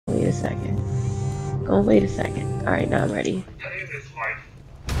a second. Gonna wait a second. Alright, now I'm ready.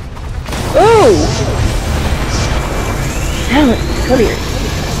 Oh! Alex, come here.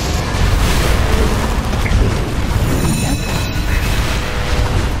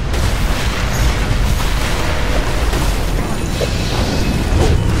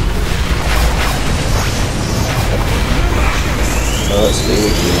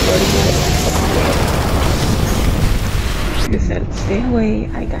 Like I said, stay away,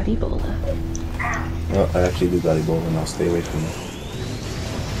 I got Ebola. Well, I actually do got Ebola and I'll stay away from it.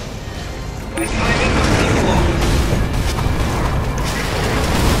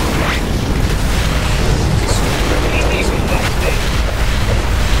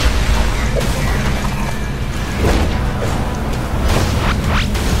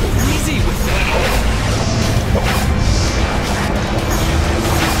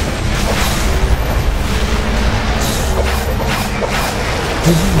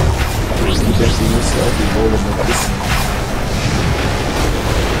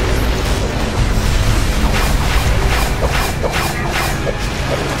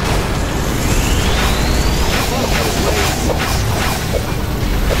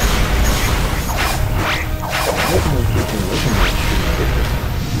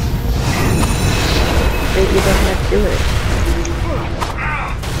 Maybe you don't have to do it.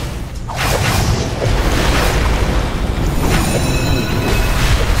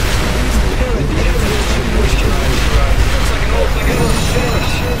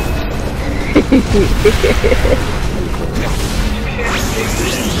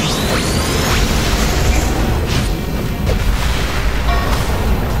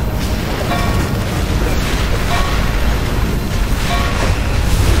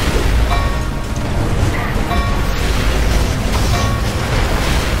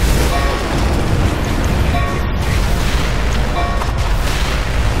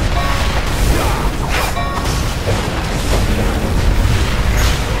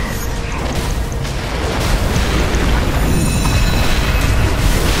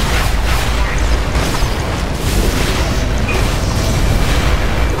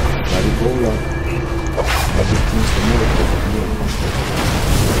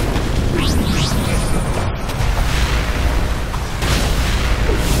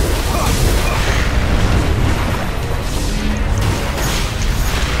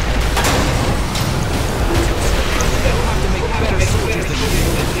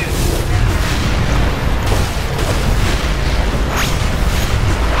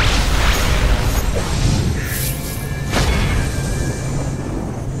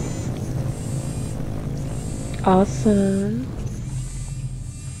 Awesome.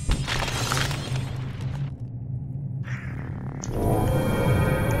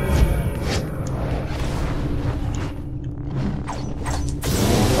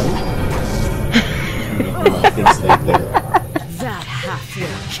 That half-wit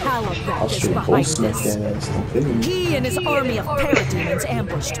Caliban is behind this. He and his army of parademons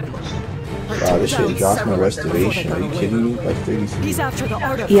ambushed me. Wow, this shit dropped my restoration. Are you kidding me? Like 30 feet. He's after the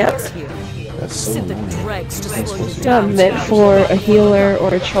artifacts here. That's so annoying. Not meant for a healer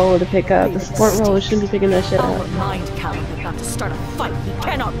or a troll to pick up. The support role shouldn't be picking that shit I'll up. remind Caliban not to start a fight he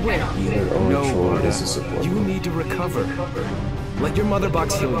cannot win. Healer or No, troll is a support. you need to recover. Let your mother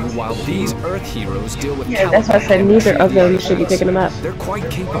box heal you while these Earth heroes deal with Yeah, that's why I said neither of them should be picking them up. They're quite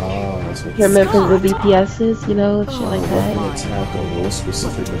capable. That's what They're meant for the DPSs, you know, shit like that. attack a role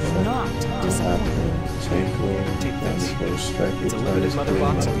specific effect. Not Happen. Chamber. Respect. It's a limited mother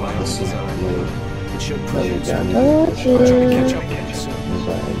box of my own design. It should prove Okay. try to catch up with you soon.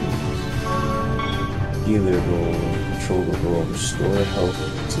 Healer role. Control the role. Restore health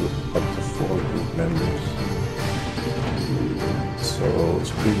to up to 4 group members. So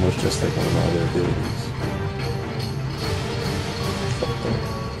it's pretty much just like one of my other abilities.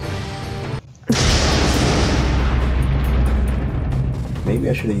 Maybe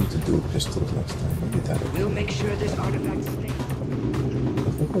I should have used the dual pistols next time. Maybe that would We'll make sure this artifact stays.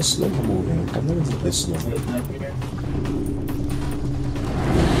 Look how slow I'm moving. I've never been this slow.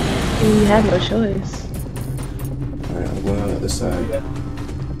 You had no choice. Alright, I'm going on the other side.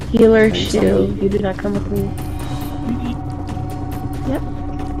 Healer, shield, you do not come with me. Yep.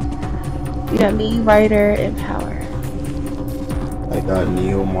 You got me, Ryder, and Power. I got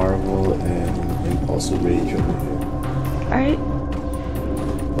Neo, Marvel, and Impulsive Rage over here. Alright.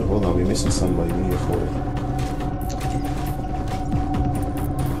 But hold on, we're missing somebody. We need a fourth.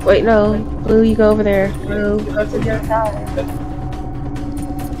 Wait, no. Blue, you go over there. Blue, go to the other side.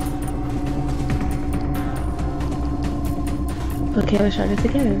 Okay, let's try this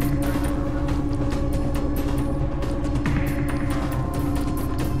again.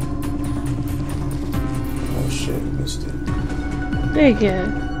 understand. There you go.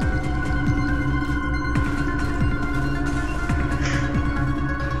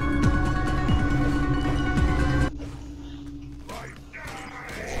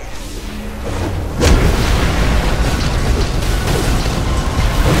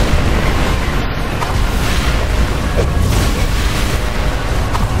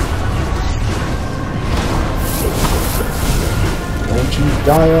 Don't you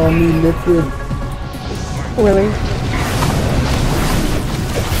die on me, Liquid. Really?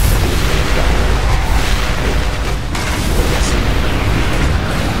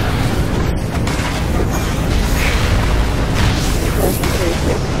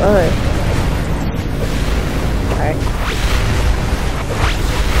 Alright.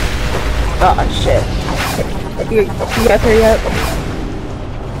 Oh shit. You guys hurry up.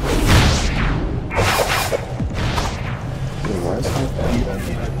 Why is that?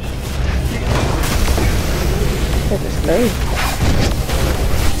 That's just nice.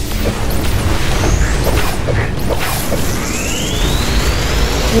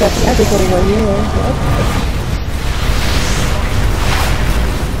 Yeah, everybody went here. Yep.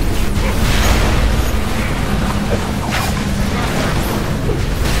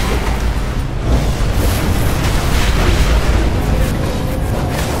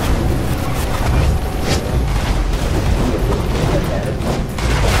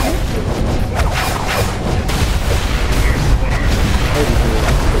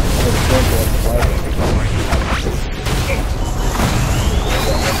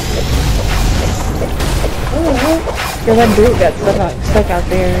 Yeah, that brute got stuck out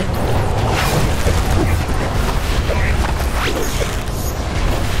there.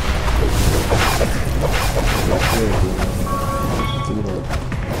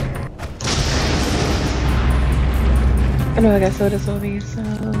 I know I got soda Sylvie, so...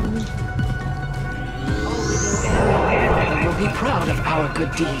 We'll be proud of our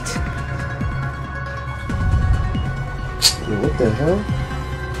good deeds. Yo, what the hell?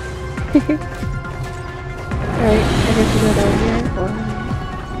 Alright, I guess we go down here. Or...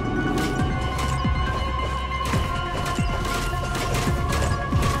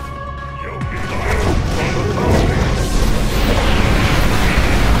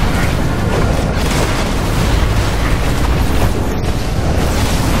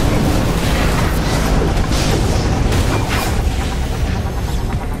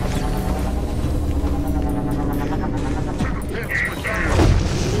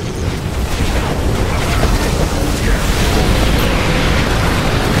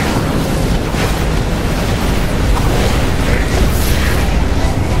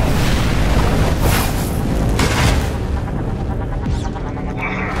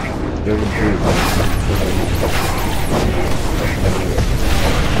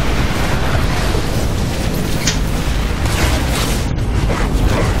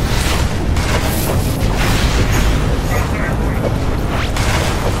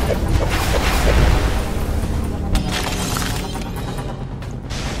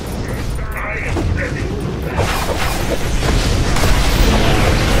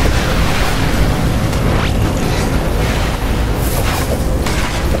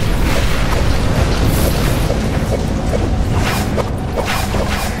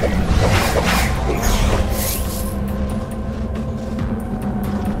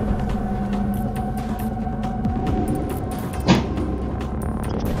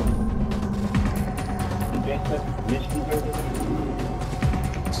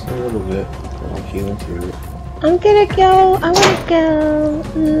 Just a little bit. I'm healing through it. I'm gonna go. I wanna go.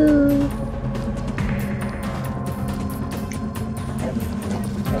 Ooh.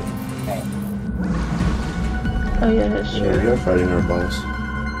 Oh yeah, that's true. Yeah, we are fighting our boss.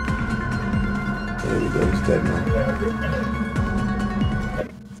 There we go, he's dead now.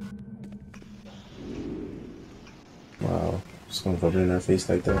 Wow, just gonna rub it in our face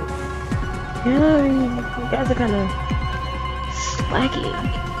like that. Yeah, I mean, you guys are kind of slacking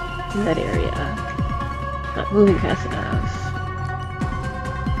in that area. Not moving fast enough.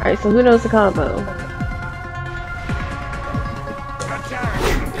 Alright, so who knows the combo?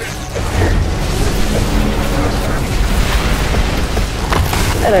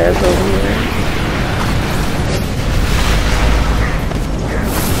 There's over here.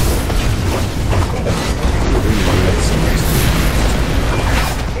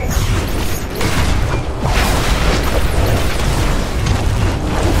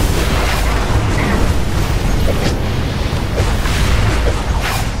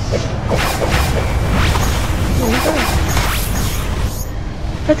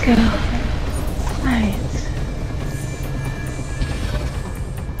 Let's go. Alright.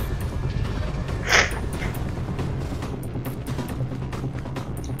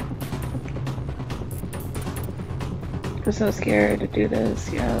 I'm so scared to do this,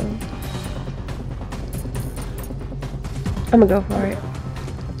 yo. I'm gonna go for it.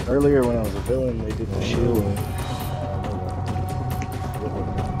 Earlier when I was a villain, they did the shield.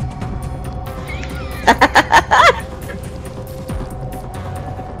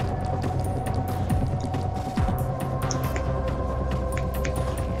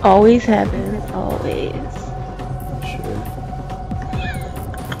 Always happens, always. Sure.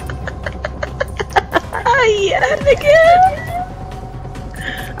 Yeah, nigga.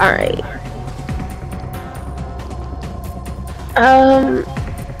 Alright.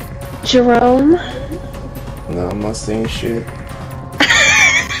 Jerome? No, I'm not saying shit.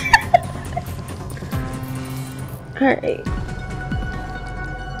 Alright.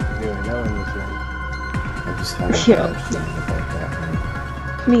 Yeah, no one was saying. I just have a Yeah. bad feeling about that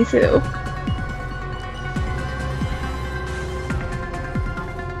one. Me too.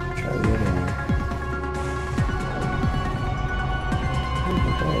 Try the other one.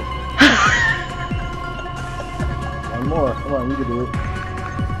 One more. Come on, we can do it.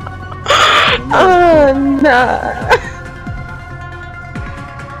 Oh, nah.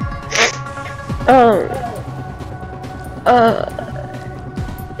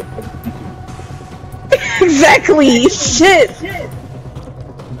 Exactly. Shit.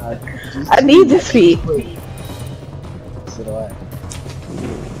 I need this feat. So do I.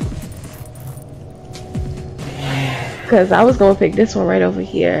 Cause I was gonna pick this one right over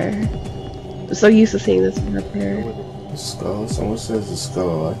here. I'm so used to seeing this one up here. The skull? Someone says the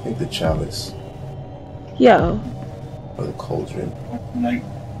skull. I think the chalice. Yo. Or the cauldron.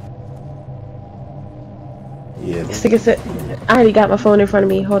 Yeah. Stick it. I already got my phone in front of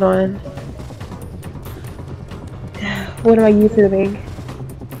me. Hold on. What am I YouTubing?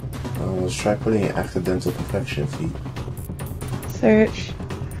 Let's try putting an accidental perfection feat. Search.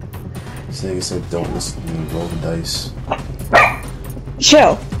 This nigga said don't listen to me, roll the dice.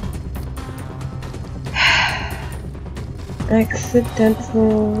 Show.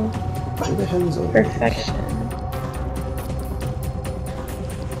 Accidental Where the hell is all perfection.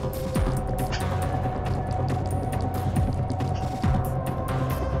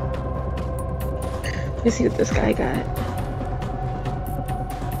 Let's see what this guy got.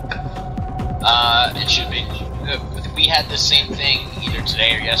 It should be. We had the same thing either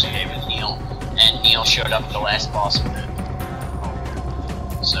today or yesterday with Neil, and Neil showed up at the last boss of it.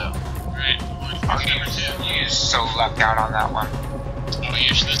 So. Right. You so lucked out on that one. Oh,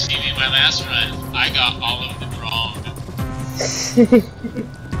 you should have seen me in my last run. I got all of them wrong.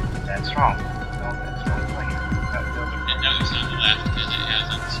 That's wrong. No, that's wrong. And no, it's on the left because it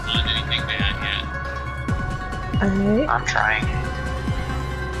hasn't spawned anything bad yet. Alright. I'm trying.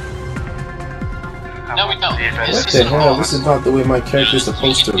 No, we don't. What the hell? This is not the way my character's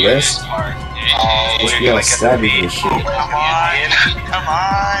supposed to rest. Let's be all savage and shit. Come on! Come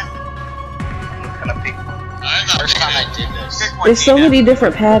on! I'm gonna pick one. First time I did this. There's so many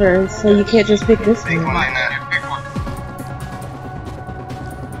different patterns, so you can't just pick this Pick one. one. Pick one.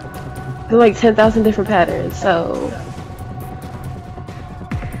 There are like 10,000 different patterns, so...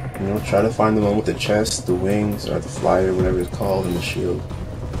 You know, try to find the one with the chest, the wings, or the flyer, whatever it's called, and the shield.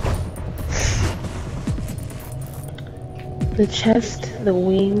 The chest, the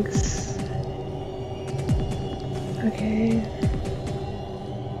wings... Okay...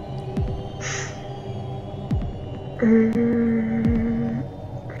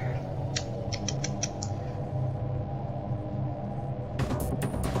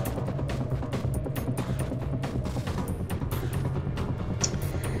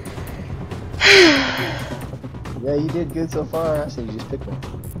 Yeah, you did good so far. I say you just pick one.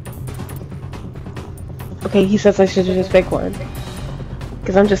 Okay, he says I should just pick one.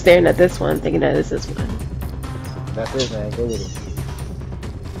 Because I'm just staring at this one, thinking that it's this one. That's it, man. Go with it.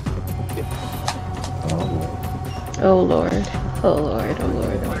 Oh lord. Oh lord, oh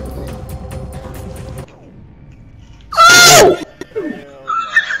lord, oh lord.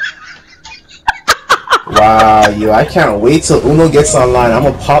 Wow, yo, I can't wait till Uno gets online. I'm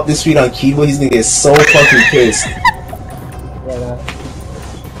gonna pop this feed on keyboard. He's gonna get so fucking pissed.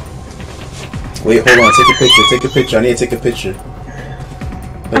 Wait, hold on. Take a picture. Take a picture. I need to take a picture.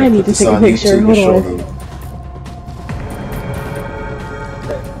 I need to take a picture. Hold on.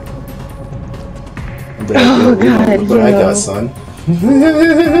 Oh god, look what I got, son.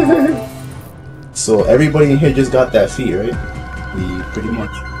 So everybody in here just got that feat, right? Yeah, pretty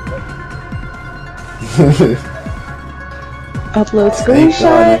much. Upload Thank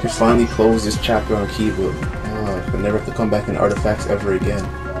God I screenshot. can finally close this chapter on keyboard. I never have to come back in artifacts ever again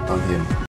on him.